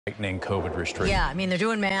tightening COVID restrictions. Yeah, I mean, they're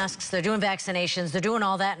doing masks, they're doing vaccinations, they're doing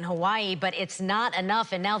all that in Hawaii, but it's not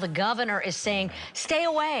enough. And now the governor is saying, stay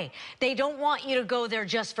away. They don't want you to go there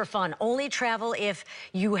just for fun. Only travel if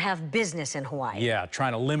you have business in Hawaii. Yeah,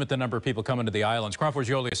 trying to limit the number of people coming to the islands. KRON 4's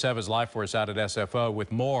Yoli Aceves live for us out at SFO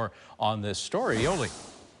with more on this story. Yoli.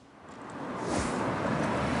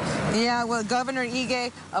 Yeah, well, Governor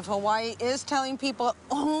Ige of Hawaii is telling people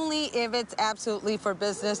only if it's absolutely for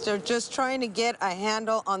business. They're just trying to get a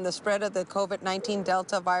handle on the spread of the COVID-19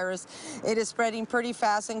 Delta virus. It is spreading pretty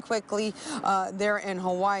fast and quickly there in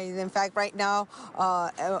Hawaii. In fact, right now,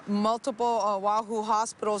 multiple Oahu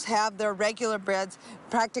hospitals have their regular beds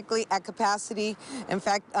practically at capacity. In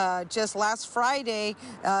fact, just last Friday,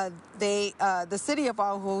 the city of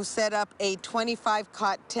Oahu set up a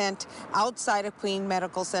 25-cot tent outside of Queen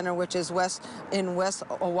Medical Center, which is in West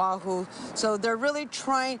Oahu. So they're really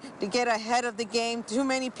trying to get ahead of the game. Too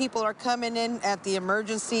many people are coming in at the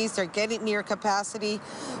emergencies. They're getting near capacity.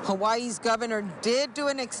 Hawaii's governor did do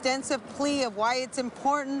an extensive plea of why it's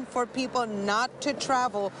important for people not to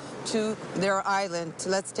travel to their island.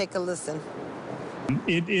 So let's take a listen.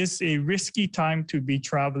 It is a risky time to be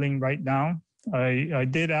traveling right now. I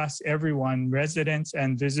did ask everyone, residents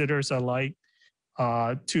and visitors alike,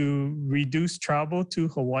 to reduce travel to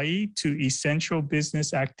Hawaii to essential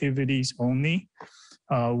business activities only.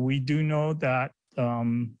 We do know that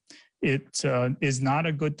it is not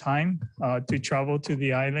a good time to travel to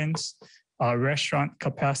the islands. Restaurant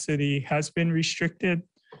capacity has been restricted.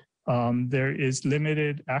 There is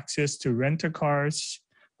limited access to rent-a-cars.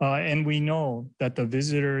 And we know that the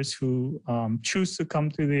visitors who choose to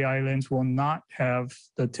come to the islands will not have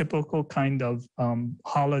the typical kind of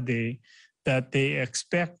holiday that they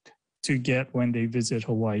expect to get when they visit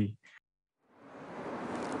Hawaii.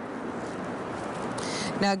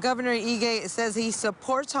 Now, Governor Ige says he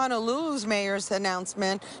supports Honolulu's mayor's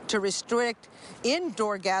announcement to restrict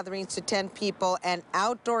indoor gatherings to 10 people and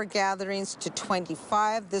outdoor gatherings to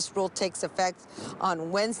 25. This rule takes effect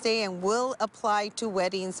on Wednesday and will apply to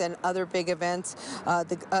weddings and other big events.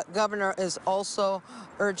 The governor is also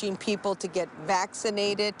urging people to get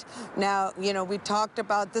vaccinated. Now, you know, we talked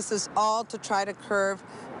about this is all to try to curb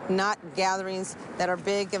not gatherings that are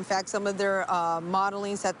big. In fact, some of their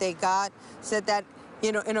modelings that they got said that,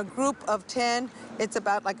 you know, in a group of 10, it's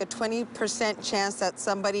about like a 20% chance that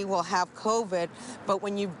somebody will have COVID. But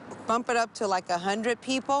when you bump it up to like 100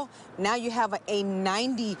 people, now you have a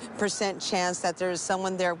 90% chance that there is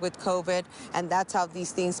someone there with COVID. And that's how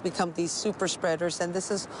these things become these super spreaders. And this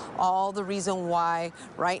is all the reason why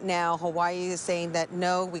right now Hawaii is saying that,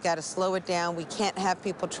 no, we got to slow it down. We can't have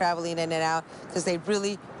people traveling in and out because they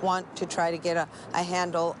really want to try to get a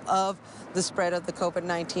handle of the spread of the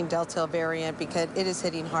COVID-19 Delta variant because it is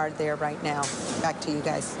hitting hard there right now. Back to you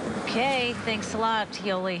guys. Okay, thanks a lot,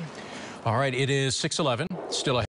 Yoli. All right, it is 6:11. Still ahead.